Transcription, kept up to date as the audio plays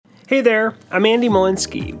Hey there, I'm Andy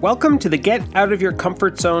Molinsky. Welcome to the Get Out of Your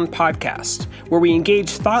Comfort Zone podcast, where we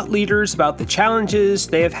engage thought leaders about the challenges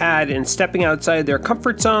they have had in stepping outside their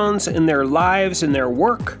comfort zones in their lives and their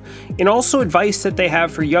work, and also advice that they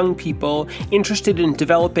have for young people interested in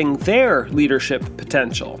developing their leadership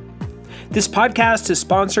potential. This podcast is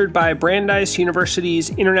sponsored by Brandeis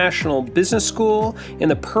University's International Business School and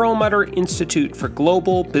the Perlmutter Institute for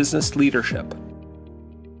Global Business Leadership.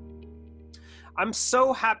 I'm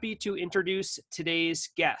so happy to introduce today's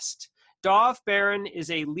guest. Dov Baron is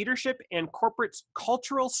a leadership and corporate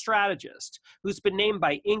cultural strategist who's been named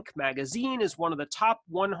by Inc. magazine as one of the top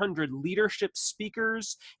 100 leadership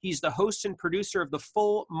speakers. He's the host and producer of the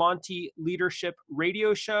Full Monty Leadership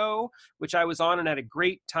radio show, which I was on and had a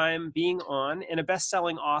great time being on, and a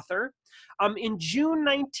best-selling author. In June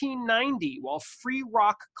 1990, while free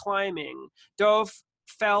rock climbing, Dov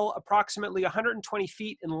fell approximately 120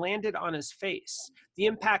 feet and landed on his face. The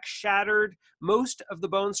impact shattered most of the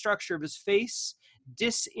bone structure of his face,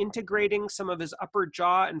 disintegrating some of his upper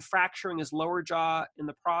jaw and fracturing his lower jaw in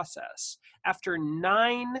the process. After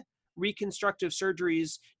 9 reconstructive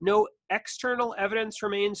surgeries, no external evidence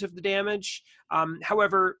remains of the damage.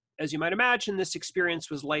 However, as you might imagine, this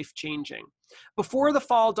experience was life-changing. Before the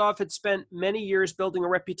fall, Dov had spent many years building a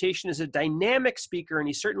reputation as a dynamic speaker, and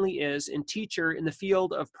he certainly is, and teacher in the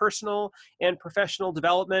field of personal and professional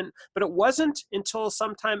development. But it wasn't until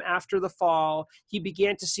sometime after the fall he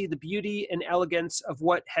began to see the beauty and elegance of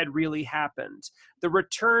what had really happened. The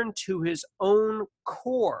return to his own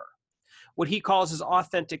core, what he calls his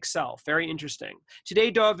authentic self. Very interesting.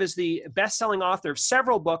 Today, Dov is the best-selling author of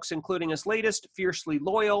several books, including his latest, Fiercely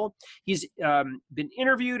Loyal. He's been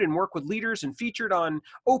interviewed and worked with leaders and featured on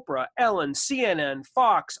Oprah, Ellen, CNN,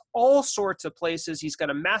 Fox, all sorts of places. He's got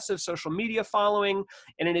a massive social media following.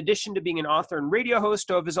 And in addition to being an author and radio host,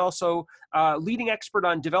 Dov is also a leading expert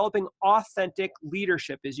on developing authentic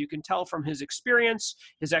leadership, as you can tell from his experience,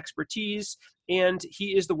 his expertise. And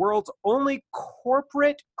he is the world's only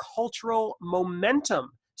corporate cultural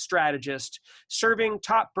momentum strategist, serving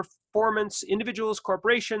top performance individuals,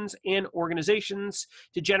 corporations, and organizations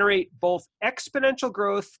to generate both exponential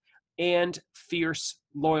growth and fierce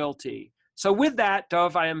loyalty. So with that,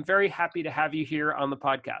 Dov, I am very happy to have you here on the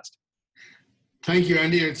podcast. Thank you,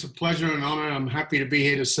 Andy. It's a pleasure and honor. I'm happy to be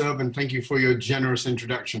here to serve, and thank you for your generous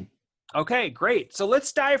introduction. Okay, great. So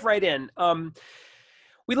let's dive right in.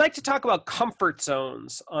 We like to talk about comfort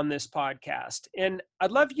zones on this podcast. And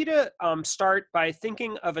I'd love you to start by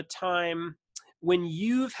thinking of a time when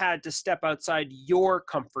you've had to step outside your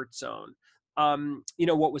comfort zone.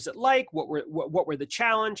 What was it like? What were the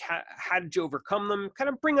challenge? How did you overcome them? Kind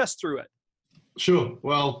of bring us through it. Sure.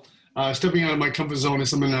 Well, stepping out of my comfort zone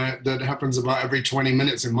is something that happens about every 20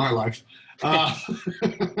 minutes in my life. But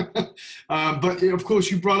of course,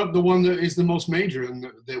 you brought up the one that is the most major and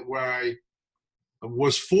where I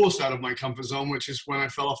was forced out of my comfort zone, which is when I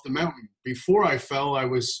fell off the mountain. Before I fell, I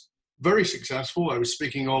was very successful. I was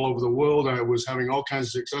speaking all over the world. I was having all kinds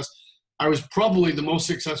of success. I was probably the most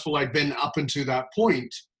successful I'd been up until that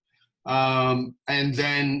point. And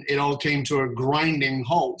then it all came to a grinding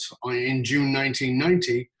halt in June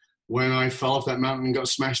 1990 when I fell off that mountain and got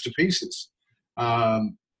smashed to pieces.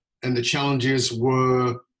 And the challenges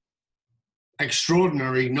were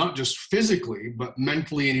extraordinary, not just physically, but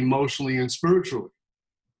mentally and emotionally and spiritually.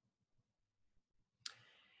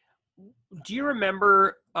 Do you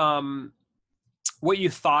remember what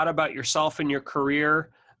you thought about yourself and your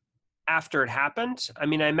career after it happened? I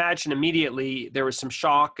mean, I imagine immediately there was some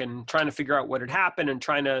shock and trying to figure out what had happened and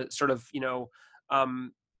trying to sort of,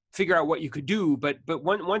 figure out what you could do. But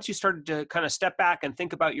once you started to kind of step back and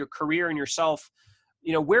think about your career and yourself,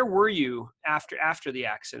 where were you after the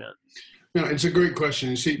accident? It's a great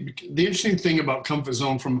question. You see, the interesting thing about comfort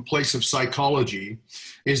zone from a place of psychology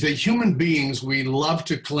is that human beings, we love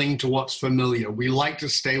to cling to what's familiar. We like to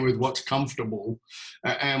stay with what's comfortable.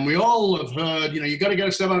 And we all have heard, you got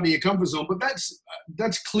to step out of your comfort zone, but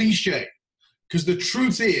that's cliche, because the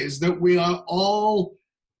truth is that we are all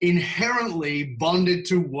inherently bonded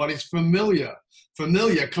to what is familiar.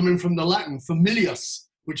 Familiar coming from the Latin, familius,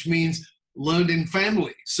 which means learned in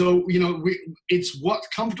family. So, it's what's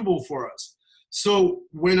comfortable for us. So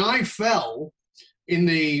when I fell in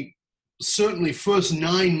the certainly first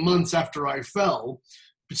 9 months after I fell,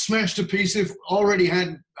 smashed to pieces, already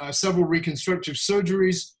had several reconstructive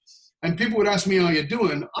surgeries, and people would ask me, how you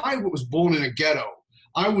doing? I was born in a ghetto.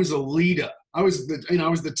 I was a leader. I was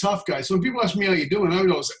the tough guy. So when people ask me, how you doing? I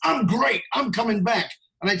would always say, I'm great. I'm coming back.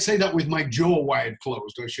 And I'd say that with my jaw wired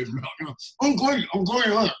closed. I should know. I'm great.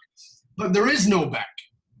 But there is no back.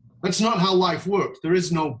 That's not how life works. There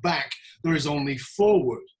is no back. There is only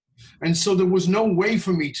forward. And so there was no way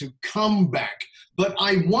for me to come back. But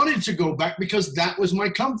I wanted to go back because that was my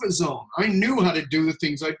comfort zone. I knew how to do the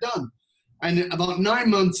things I'd done. And about 9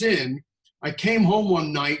 months in, I came home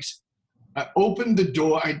one night, I opened the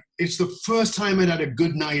door. It's the first time I'd had a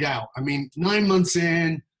good night out. I mean, 9 months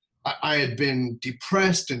in, I had been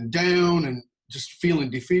depressed and down and just feeling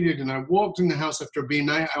defeated. And I walked in the house after being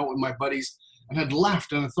out with my buddies and had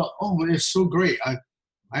laughed. And I thought, oh, it's so great. I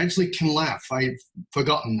actually can laugh. I'd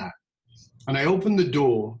forgotten that. And I opened the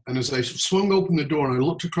door, and as I swung open the door and I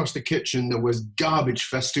looked across the kitchen, there was garbage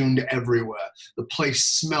festooned everywhere. The place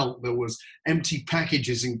smelt. There was empty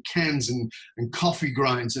packages and cans and coffee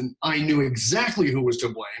grinds, and I knew exactly who was to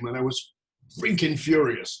blame, and I was freaking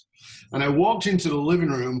furious. And I walked into the living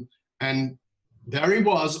room, and there he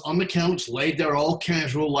was on the couch, laid there all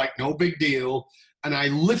casual, like no big deal, and I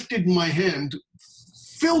lifted my hand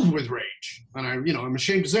filled with rage. And I'm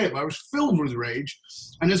ashamed to say it, but I was filled with rage.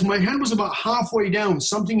 And as my hand was about halfway down,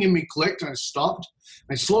 something in me clicked. I stopped.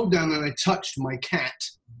 I slowed down and I touched my cat.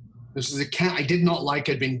 This is a cat I did not like.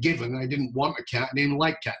 I'd been given. I didn't want a cat. I didn't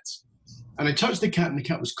like cats. And I touched the cat and the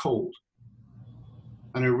cat was cold.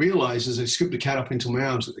 And I realized as I scooped the cat up into my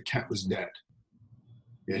arms that the cat was dead.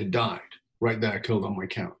 It had died right there, curled on my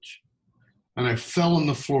couch. And I fell on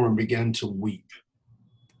the floor and began to weep.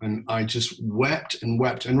 And I just wept and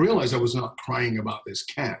realized I was not crying about this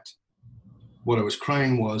cat. What I was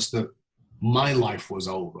crying was that my life was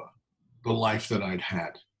over, the life that I'd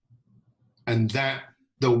had, and that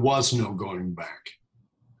there was no going back,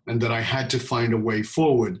 and that I had to find a way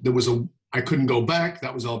forward. I couldn't go back,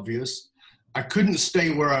 that was obvious. I couldn't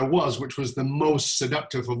stay where I was, which was the most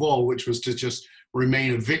seductive of all, which was to just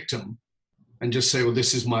remain a victim and just say, well,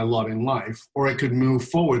 this is my lot in life. Or I could move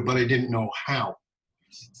forward, but I didn't know how.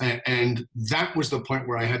 And that was the point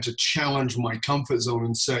where I had to challenge my comfort zone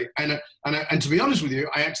and say, and to be honest with you,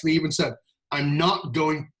 I actually even said, I'm not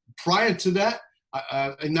going prior to that.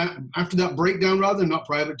 And that after that breakdown, rather, not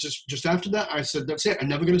prior, but just after that, I said, that's it. I'm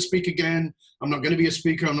never going to speak again. I'm not going to be a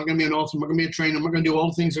speaker. I'm not going to be an author. I'm not going to be a trainer. I'm not going to do all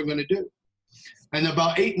the things I'm going to do. And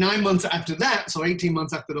about 9 months after that, so 18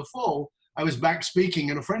 months after the fall, I was back speaking.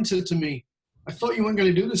 And a friend said to me, I thought you weren't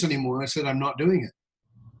going to do this anymore. And I said, I'm not doing it.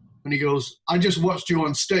 And he goes, I just watched you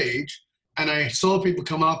on stage and I saw people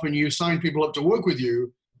come up and you signed people up to work with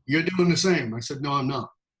you. You're doing the same. I said, no, I'm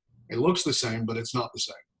not. It looks the same, but it's not the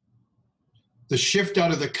same. The shift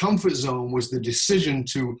out of the comfort zone was the decision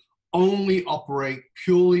to only operate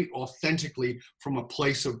purely, authentically from a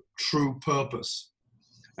place of true purpose.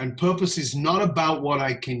 And purpose is not about what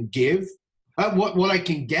I can give, what I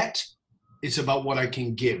can get. It's about what I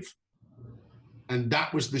can give. And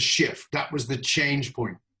that was the shift. That was the change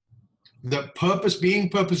point. The purpose, being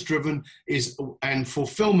purpose-driven, and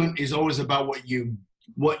fulfillment is always about what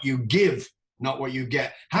you give, not what you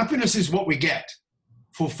get. Happiness is what we get.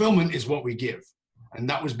 Fulfillment is what we give. And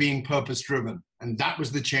that was being purpose-driven. And that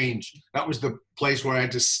was the change. That was the place where I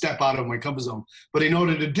had to step out of my comfort zone. But in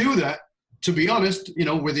order to do that, to be honest,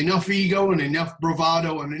 with enough ego and enough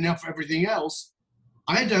bravado and enough everything else,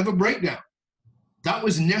 I had to have a breakdown. That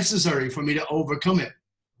was necessary for me to overcome it.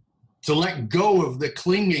 To let go of the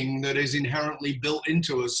clinging that is inherently built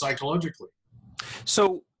into us psychologically.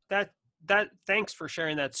 So that thanks for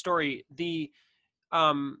sharing that story.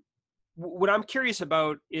 What I'm curious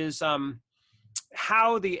about is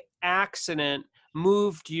how the accident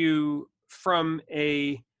moved you from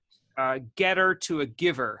a getter to a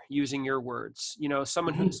giver, using your words.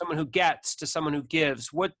 Someone who gets to someone who gives.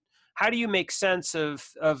 How do you make sense of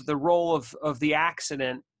the role of the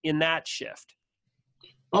accident in that shift?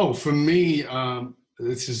 Oh, for me,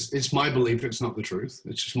 it's my belief. It's not the truth.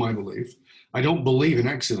 It's just my belief. I don't believe in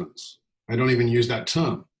accidents. I don't even use that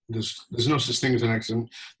term. There's no such thing as an accident.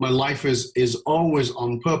 My life is always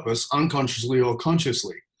on purpose, unconsciously or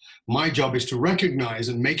consciously. My job is to recognize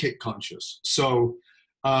and make it conscious. So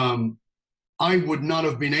I would not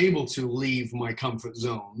have been able to leave my comfort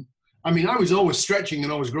zone. I mean, I was always stretching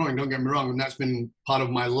and always growing, don't get me wrong, and that's been part of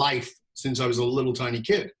my life since I was a little tiny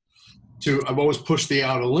kid. I've always pushed the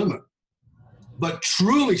outer limit. But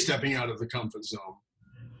truly stepping out of the comfort zone,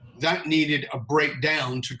 that needed a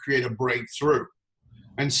breakdown to create a breakthrough.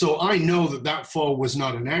 And so I know that fall was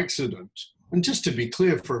not an accident. And just to be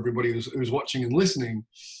clear for everybody who's watching and listening,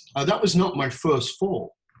 that was not my first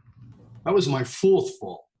fall. That was my fourth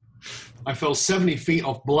fall. I fell 70 feet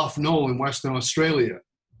off Bluff Knoll in Western Australia.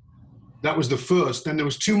 That was the first. Then there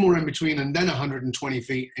was 2 more in between, and then 120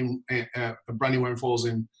 feet in Brandywine Falls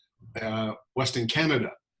in Western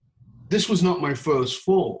Canada. This was not my first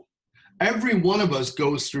fall. Every one of us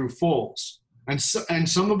goes through falls. And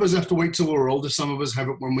some of us have to wait till we're older. Some of us have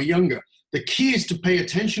it when we're younger. The key is to pay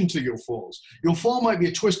attention to your falls. Your fall might be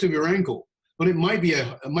a twist of your ankle, but it might be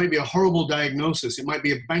a horrible diagnosis. It might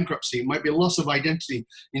be a bankruptcy. It might be a loss of identity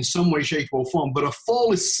in some way, shape, or form. But a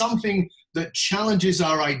fall is something that challenges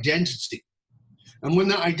our identity. And when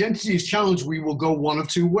that identity is challenged, we will go one of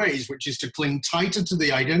two ways, which is to cling tighter to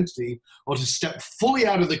the identity or to step fully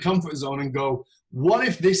out of the comfort zone and go, what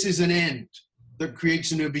if this is an end that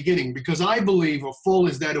creates a new beginning? Because I believe a fall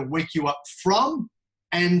is there to wake you up from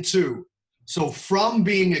and to. So from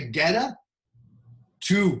being a getter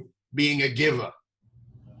to being a giver.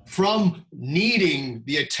 From needing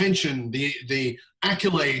the attention, the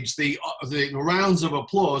accolades, the rounds of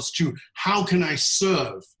applause to how can I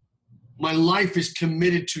serve? My life is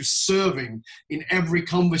committed to serving in every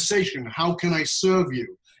conversation. How can I serve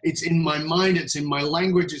you? It's in my mind, it's in my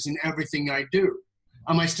language, it's in everything I do.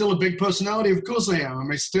 Am I still a big personality? Of course I am.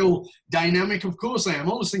 Am I still dynamic? Of course I am.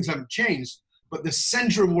 All those things haven't changed. But the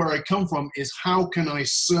center of where I come from is how can I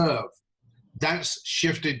serve? That's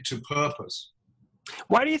shifted to purpose.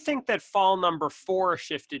 Why do you think that fall number 4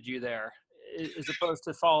 shifted you there as opposed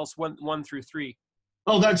to falls 1 through 3?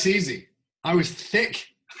 Oh, that's easy. I was thick.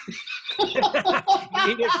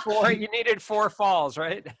 You needed 4 falls,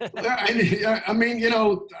 right? I mean, you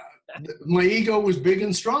know, my ego was big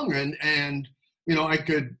and strong, and you know, I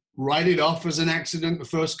could write it off as an accident the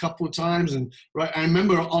first couple of times. And I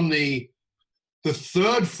remember on the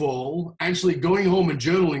third fall, actually going home and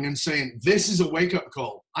journaling and saying, this is a wake-up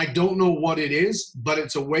call. I don't know what it is, but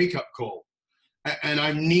it's a wake-up call. And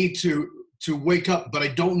I need to wake up, but I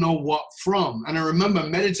don't know what from. And I remember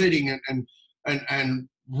meditating and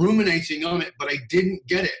ruminating on it, but I didn't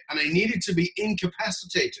get it. And I needed to be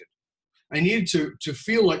incapacitated. I needed to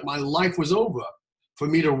feel like my life was over for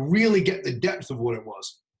me to really get the depth of what it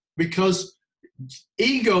was. Because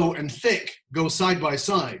ego and thick go side by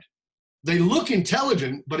side. They look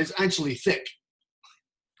intelligent, but it's actually thick.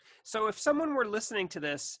 So if someone were listening to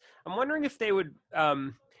this, I'm wondering if they would,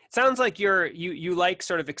 it sounds like you like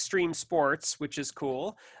sort of extreme sports, which is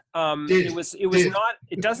cool.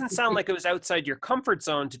 It doesn't sound like it was outside your comfort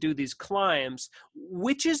zone to do these climbs.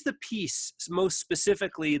 Which is the piece most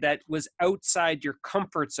specifically that was outside your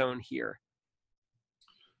comfort zone here?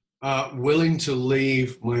 Willing to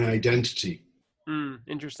leave my identity.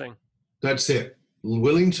 Interesting. That's it.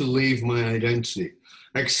 Willing to leave my identity,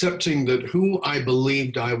 accepting that who I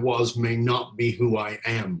believed I was may not be who I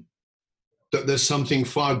am, that there's something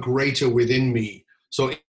far greater within me.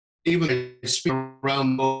 So even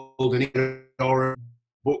around the world and or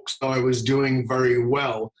books I was doing very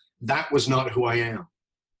well, that was not who I am.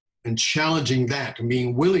 And challenging that and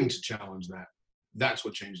being willing to challenge that, that's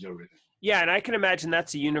what changed everything. Yeah, and I can imagine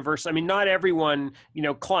that's a universe. I mean, not everyone,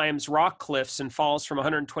 climbs rock cliffs and falls from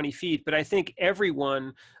 120 feet, but I think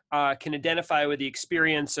everyone can identify with the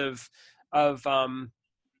experience of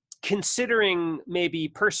considering maybe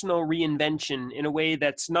personal reinvention in a way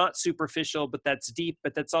that's not superficial, but that's deep,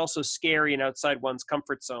 but that's also scary and outside one's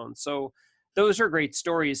comfort zone. So those are great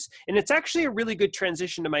stories. And it's actually a really good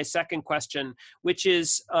transition to my second question, which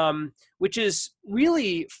is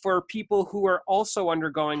really for people who are also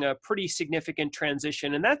undergoing a pretty significant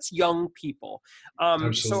transition, and that's young people.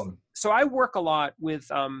 So I work a lot with,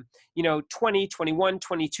 20, 21,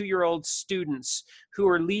 22-year-old students who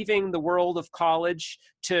are leaving the world of college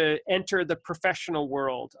to enter the professional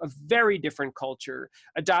world, a very different culture,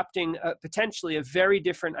 adopting potentially a very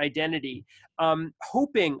different identity,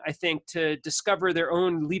 hoping, I think, to discover their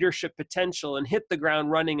own leadership potential and hit the ground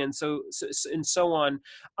running and so on.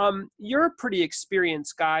 You're a pretty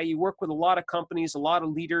experienced guy. You work with a lot of companies, a lot of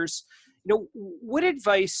leaders. What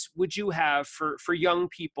advice would you have for young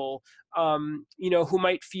people, who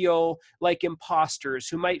might feel like imposters,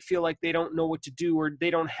 who might feel like they don't know what to do or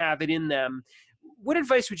they don't have it in them? What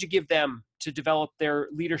advice would you give them to develop their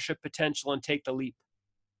leadership potential and take the leap?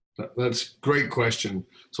 That's a great question.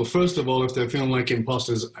 So first of all, if they're feeling like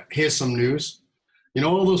imposters, here's some news.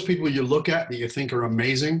 All those people you look at that you think are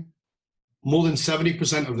amazing, more than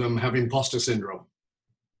 70% of them have imposter syndrome.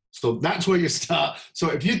 So that's where you start. So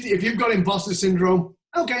if you've got imposter syndrome,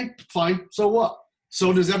 okay, fine. So what?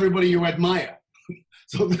 So does everybody you admire.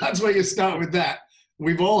 So that's where you start with that.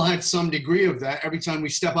 We've all had some degree of that. Every time we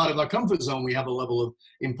step out of our comfort zone, we have a level of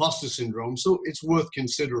imposter syndrome. So it's worth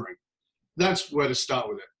considering. That's where to start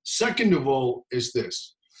with it. Second of all is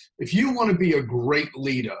this. If you want to be a great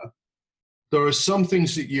leader, there are some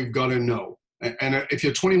things that you've got to know. And if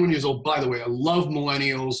you're 21 years old, by the way, I love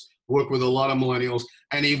millennials, work with a lot of millennials,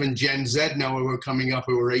 and even Gen Z now who are coming up,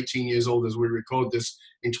 who are 18 years old as we record this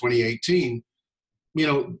in 2018.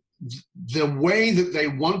 The way that they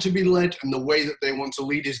want to be led and the way that they want to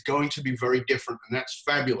lead is going to be very different, and that's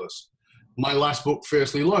fabulous. my last book,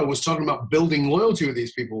 Fiercely Loyal, was talking about building loyalty with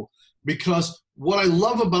these people. Because what I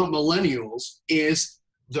love about millennials is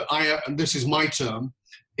that and this is my term,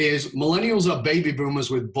 is millennials are baby boomers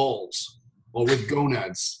with balls or with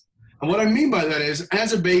gonads. And what I mean by that is,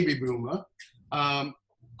 as a baby boomer, I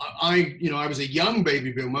was a young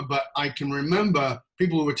baby boomer, but I can remember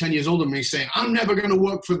people who were 10 years older than me saying, I'm never going to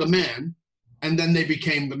work for the man. And then they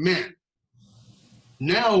became the man.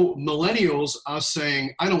 Now, millennials are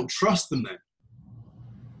saying, I don't trust the men.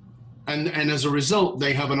 And as a result,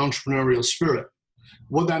 they have an entrepreneurial spirit.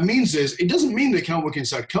 What that means is, it doesn't mean they can't work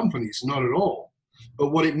inside companies, not at all.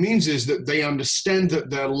 But what it means is that they understand that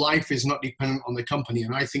their life is not dependent on the company.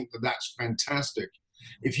 And I think that that's fantastic.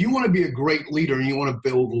 If you want to be a great leader and you want to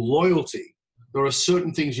build loyalty, there are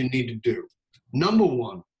certain things you need to do. Number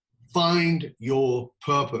one, find your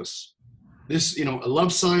purpose. This, I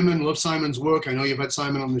love Simon's work. I know you've had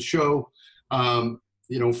Simon on the show. Find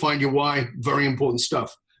your why, very important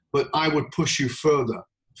stuff. But I would push you further.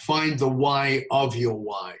 Find the why of your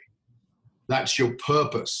why. That's your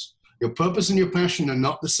purpose. Your purpose and your passion are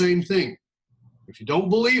not the same thing. If you don't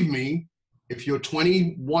believe me, if you're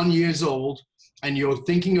 21 years old and you're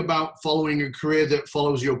thinking about following a career that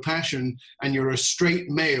follows your passion and you're a straight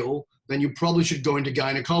male, then you probably should go into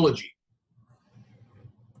gynecology.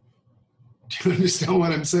 Do you understand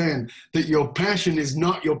what I'm saying? That your passion is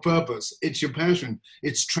not your purpose. It's your passion.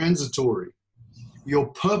 It's transitory. Your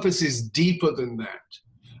purpose is deeper than that.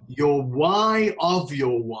 Your why of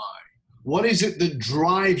your why. What is it that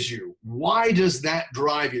drives you? Why does that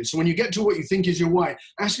drive you? So when you get to what you think is your why,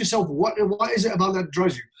 ask yourself, what is it about that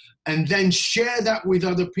drives you? And then share that with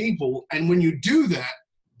other people. And when you do that,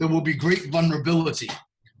 there will be great vulnerability.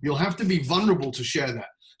 You'll have to be vulnerable to share that.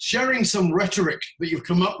 Sharing some rhetoric that you've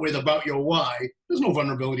come up with about your why, there's no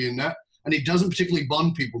vulnerability in that. And it doesn't particularly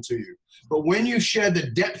bond people to you. But when you share the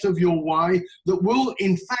depth of your why, that will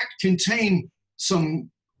in fact contain some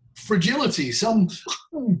fragility, some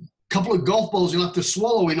couple of golf balls you'll have to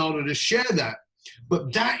swallow in order to share that.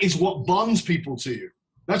 But that is what bonds people to you.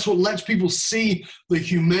 That's what lets people see the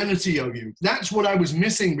humanity of you. That's what I was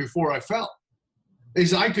missing before I fell.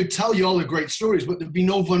 Is I could tell you all the great stories, but there'd be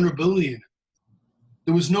no vulnerability in it.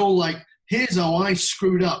 There was no like, here's how I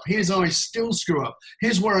screwed up. Here's how I still screw up.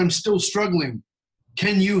 Here's where I'm still struggling.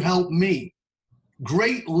 Can you help me?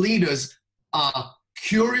 Great leaders are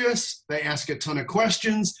curious. They ask a ton of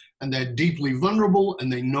questions and they're deeply vulnerable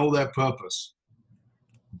and they know their purpose.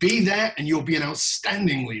 Be that and you'll be an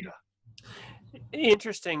outstanding leader.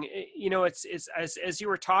 Interesting. It's as you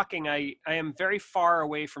were talking, I am very far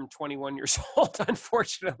away from 21 years old,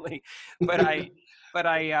 unfortunately, but I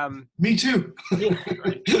me too.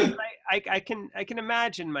 I can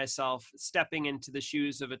imagine myself stepping into the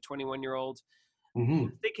shoes of a 21-year-old,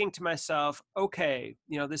 thinking to myself, okay,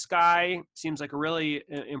 this guy seems like a really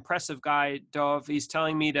impressive guy, Dov. He's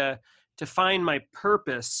telling me to find my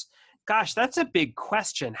purpose. Gosh, that's a big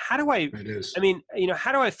question. How do I, it is.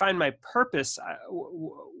 How do I find my purpose?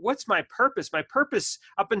 What's my purpose? My purpose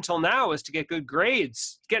up until now is to get good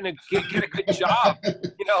grades, get a good job.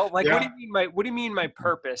 Yeah. What do you mean my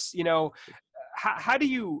purpose? How do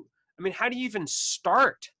you even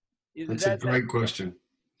start? That's a great question.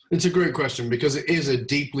 It's a great question because it is a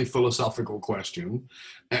deeply philosophical question.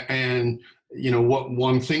 And, what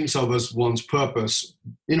one thinks of as one's purpose,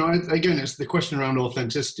 again, it's the question around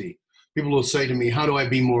authenticity. People will say to me, how do I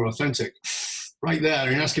be more authentic? Right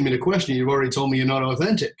there, you're asking me the question, you've already told me you're not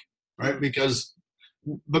authentic, right?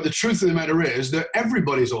 But the truth of the matter is that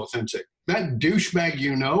everybody's authentic. That douchebag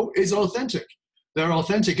is authentic. They're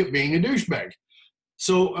authentic at being a douchebag.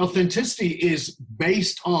 So authenticity is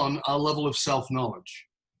based on a level of self-knowledge.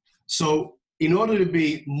 So in order to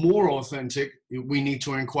be more authentic, we need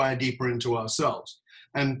to inquire deeper into ourselves.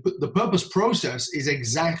 And the purpose process is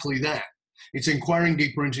exactly that. It's inquiring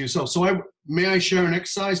deeper into yourself. So may I share an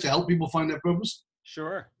exercise to help people find their purpose?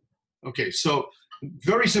 Sure. Okay, so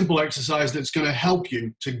very simple exercise that's going to help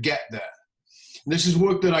you to get there. This is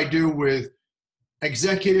work that I do with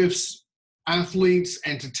executives, athletes,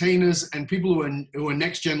 entertainers, and people who are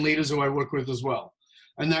next-gen leaders who I work with as well.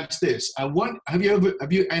 And that's this. Have you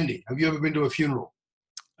ever been to a funeral?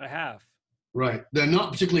 I have. Right. They're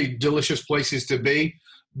not particularly delicious places to be,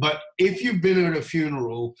 but if you've been at a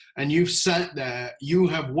funeral and you've sat there, you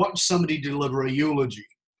have watched somebody deliver a eulogy.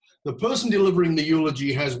 The person delivering the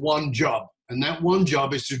eulogy has one job, and that one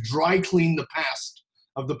job is to dry clean the past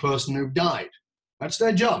of the person who died. That's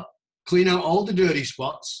their job. Clean out all the dirty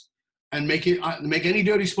spots and make any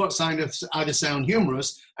dirty spots either sound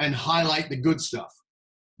humorous and highlight the good stuff.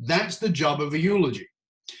 That's the job of a eulogy.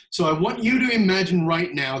 So I want you to imagine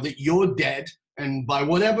right now that you're dead and by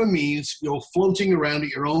whatever means, you're floating around at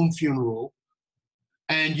your own funeral,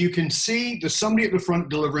 and you can see there's somebody at the front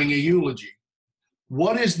delivering a eulogy.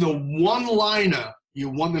 What is the one-liner you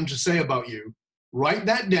want them to say about you? Write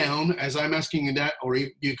that down as I'm asking you that, or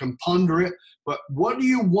you can ponder it. But what do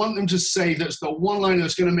you want them to say that's the one-liner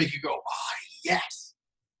that's going to make you go, ah, yes,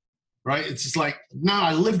 right? It's just like, now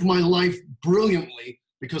I lived my life brilliantly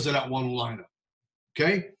because of that one-liner,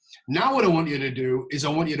 okay? Now what I want you to do is I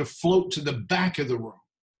want you to float to the back of the room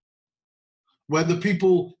where the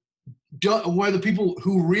people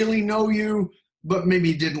who really know you but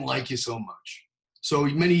maybe didn't like you so much. So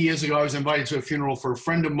many years ago, I was invited to a funeral for a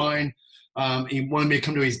friend of mine. He wanted me to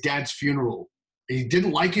come to his dad's funeral. He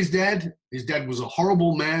didn't like his dad. His dad was a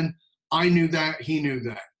horrible man. I knew that. He knew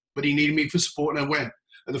that. But he needed me for support, and I went.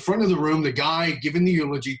 At the front of the room, the guy giving the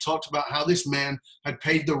eulogy talked about how this man had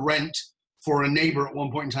paid the rent for a neighbor at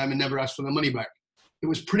one point in time and never asked for the money back. It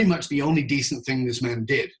was pretty much the only decent thing this man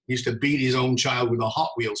did. He used to beat his own child with a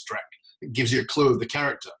Hot Wheels track. It gives you a clue of the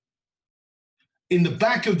character. In the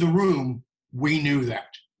back of the room, we knew that.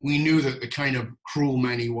 We knew that the kind of cruel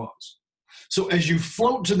man he was. So as you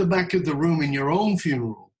float to the back of the room in your own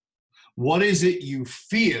funeral, what is it you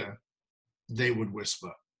fear they would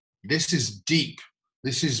whisper? This is deep.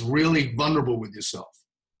 This is really vulnerable with yourself.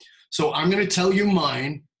 So I'm going to tell you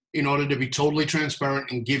mine in order to be totally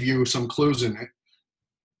transparent and give you some clues in it.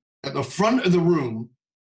 At the front of the room,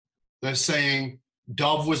 they're saying,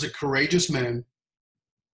 Dov was a courageous man.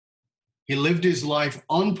 He lived his life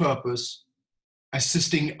on purpose,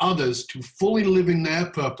 assisting others to fully live in their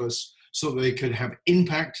purpose so that they could have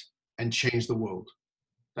impact and change the world.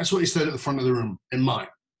 That's what he said at the front of the room in mine.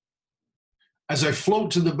 As I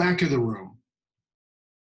float to the back of the room,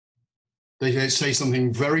 they say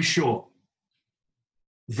something very short.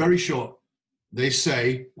 Very short. They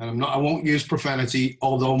say, and I won't use profanity,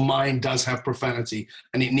 although mine does have profanity,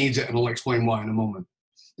 and it needs it, and I'll explain why in a moment.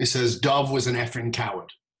 It says, Dov was an effing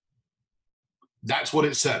coward. That's what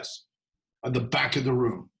it says at the back of the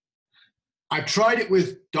room. I tried it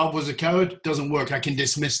with Dov was a coward, doesn't work. I can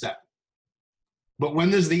dismiss that. But when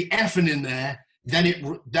there's the effing in there,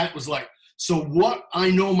 then that was like, so what I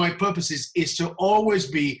know my purpose is to always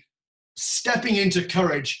be stepping into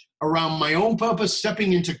courage around my own purpose,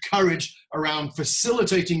 stepping into courage around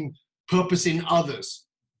facilitating purpose in others.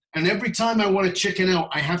 And every time I want to chicken out,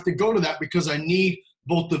 I have to go to that because I need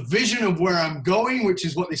both the vision of where I'm going, which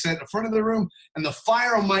is what they say at the front of the room, and the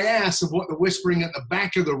fire on my ass of what they're whispering at the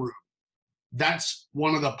back of the room. That's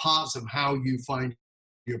one of the parts of how you find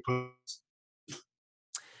your purpose.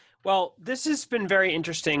 Well, this has been very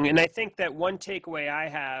interesting. And I think that one takeaway I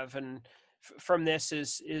have from this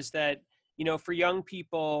is that, you know, for young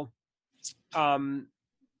people,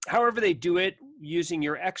 however they do it, using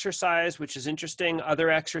your exercise, which is interesting, other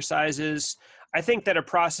exercises, I think that a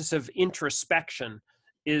process of introspection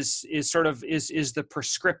is the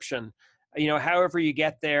prescription, you know, however you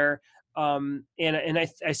get there. And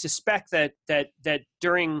I suspect that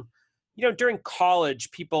during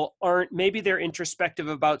college, people maybe they're introspective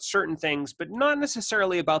about certain things, but not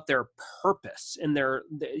necessarily about their purpose and their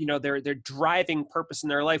driving purpose in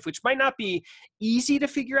their life, which might not be easy to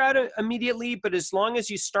figure out immediately. But as long as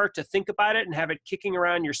you start to think about it and have it kicking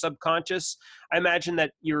around your subconscious, I imagine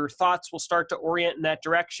that your thoughts will start to orient in that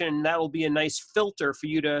direction. That will be a nice filter for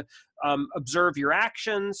you to observe your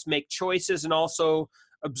actions, make choices, and also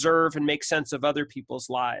observe and make sense of other people's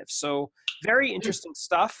lives. So very interesting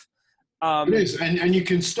stuff. It is, and you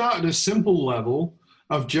can start at a simple level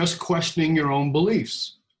of just questioning your own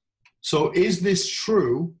beliefs. So is this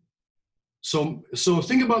true? So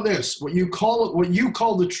think about this. What you call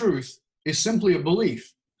the truth is simply a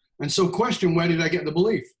belief. And so question, where did I get the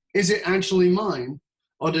belief? Is it actually mine?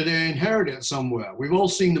 Or did I inherit it somewhere? We've all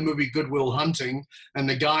seen the movie Good Will Hunting, and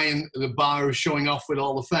the guy in the bar is showing off with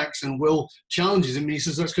all the facts, and Will challenges him, and he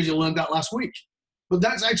says, that's because you learned that last week. But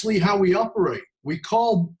that's actually how we operate. We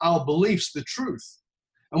call our beliefs the truth.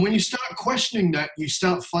 And when you start questioning that, you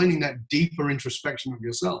start finding that deeper introspection of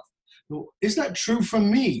yourself. Well, is that true for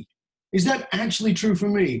me? Is that actually true for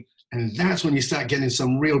me? And that's when you start getting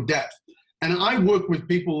some real depth. And I work with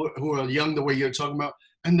people who are young the way you're talking about,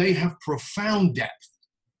 and they have profound depth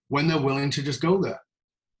when they're willing to just go there.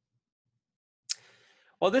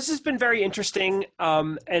 Well, this has been very interesting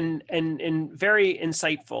and very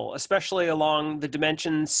insightful, especially along the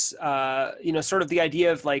dimensions, sort of the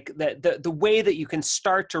idea of like the way that you can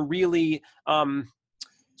start to really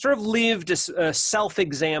sort of live a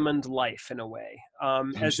self-examined life in a way,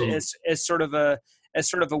 as sort of as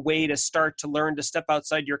sort of a way to start to learn to step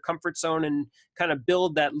outside your comfort zone and kind of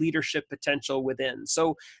build that leadership potential within.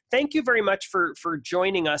 So thank you very much for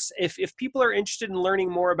joining us. If people are interested in learning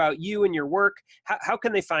more about you and your work, how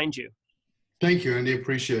can they find you? Thank you, Andy.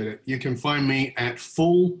 Appreciate it. You can find me at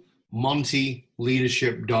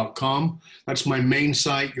fullmontyleadership.com. That's my main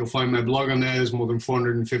site. You'll find my blog on there. There's more than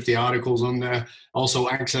 450 articles on there. Also,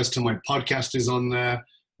 access to my podcast is on there.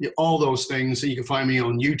 All those things. So you can find me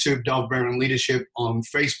on YouTube, Dov Baron Leadership, on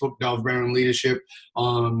Facebook, Dov Baron Leadership,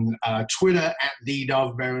 on Twitter at the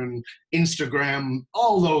Dov Baron, Instagram,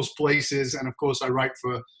 all those places. And of course, I write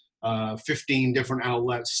for 15 different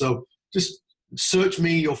outlets. So just search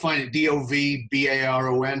me. You'll find it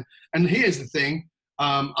DOVBARON. And here's the thing.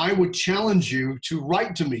 I would challenge you to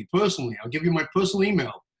write to me personally. I'll give you my personal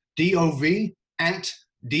email,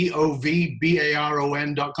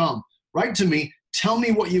 dov@dovbaron.com. Write to me. Tell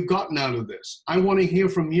me what you've gotten out of this. I want to hear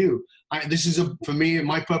from you. For me,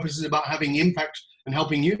 my purpose is about having impact and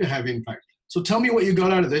helping you to have impact. So tell me what you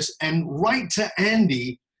got out of this, and write to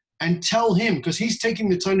Andy and tell him, because he's taking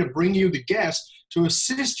the time to bring you the guest to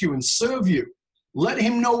assist you and serve you. Let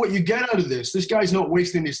him know what you get out of this. This guy's not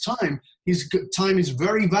wasting his time. His time is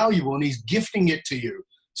very valuable, and he's gifting it to you.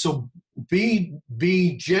 So be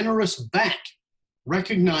generous back.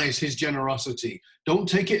 Recognize his generosity. Don't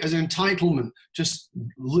take it as entitlement. Just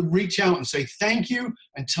reach out and say thank you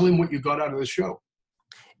and tell him what you got out of the show.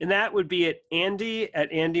 And that would be at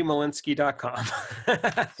andy@andymolinsky.com.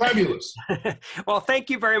 Fabulous. Well,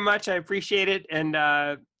 thank you very much. I appreciate it. And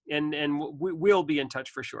we'll be in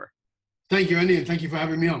touch for sure. Thank you, Andy, and thank you for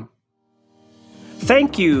having me on.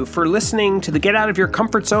 Thank you for listening to the Get Out of Your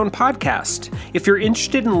Comfort Zone podcast. If you're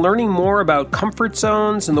interested in learning more about comfort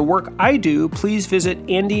zones and the work I do, please visit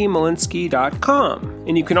andymolinsky.com.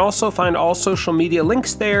 And you can also find all social media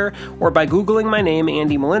links there or by Googling my name,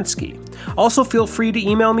 Andy Molinsky. Also, feel free to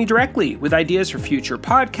email me directly with ideas for future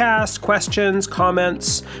podcasts, questions,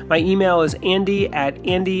 comments. My email is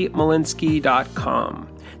andy@andymolinsky.com.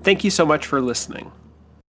 Thank you so much for listening.